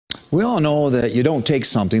We all know that you don't take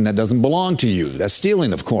something that doesn't belong to you. That's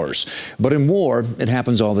stealing, of course. But in war, it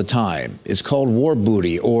happens all the time. It's called war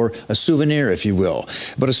booty, or a souvenir, if you will.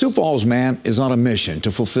 But a Sioux Falls man is on a mission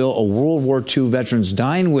to fulfill a World War II veteran's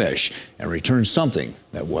dying wish and return something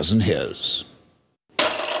that wasn't his.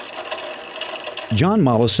 John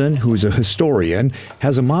Mollison, who's a historian,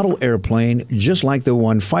 has a model airplane just like the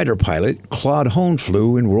one fighter pilot Claude Hone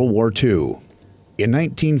flew in World War II. In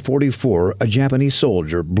 1944, a Japanese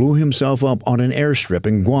soldier blew himself up on an airstrip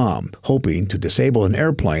in Guam, hoping to disable an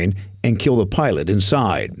airplane and kill the pilot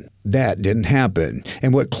inside. That didn't happen,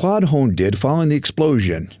 and what Claude Hone did following the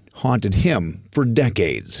explosion haunted him for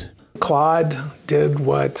decades. Claude did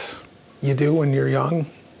what you do when you're young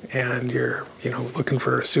and you're, looking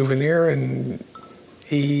for a souvenir, and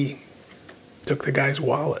he took the guy's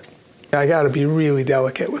wallet. I got to be really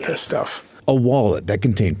delicate with this stuff. A wallet that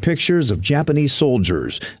contained pictures of Japanese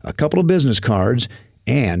soldiers, a couple of business cards,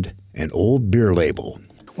 and an old beer label.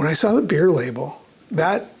 When I saw the beer label,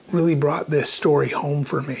 that really brought this story home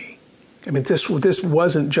for me. I mean, this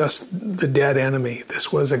wasn't just the dead enemy.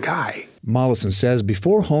 This was a guy. Mollison says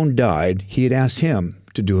before Hone died, he had asked him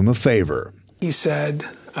to do him a favor. He said,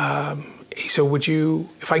 would you,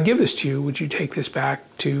 if I give this to you, would you take this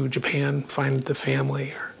back to Japan, find the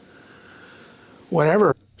family, or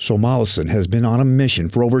whatever? So Mollison has been on a mission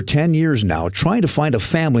for over 10 years now, trying to find a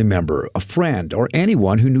family member, a friend, or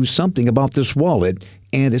anyone who knew something about this wallet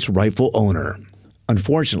and its rightful owner.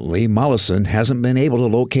 Unfortunately, Mollison hasn't been able to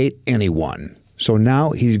locate anyone. So now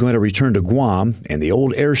he's going to return to Guam and the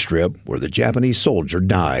old airstrip where the Japanese soldier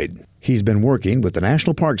died. He's been working with the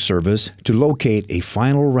National Park Service to locate a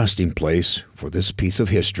final resting place for this piece of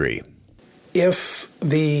history. If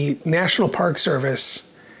the National Park Service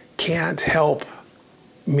can't help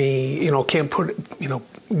me, can't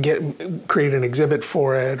create an exhibit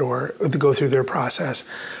for it or to go through their process,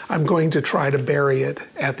 I'm going to try to bury it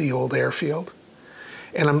at the old airfield.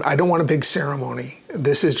 And I don't want a big ceremony.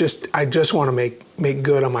 I just want to make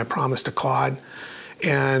good on my promise to Claude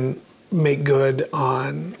and make good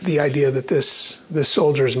on the idea that this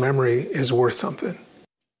soldier's memory is worth something.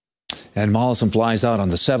 And Mollison flies out on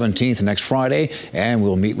the 17th, next Friday, and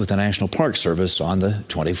we'll meet with the National Park Service on the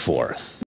 24th.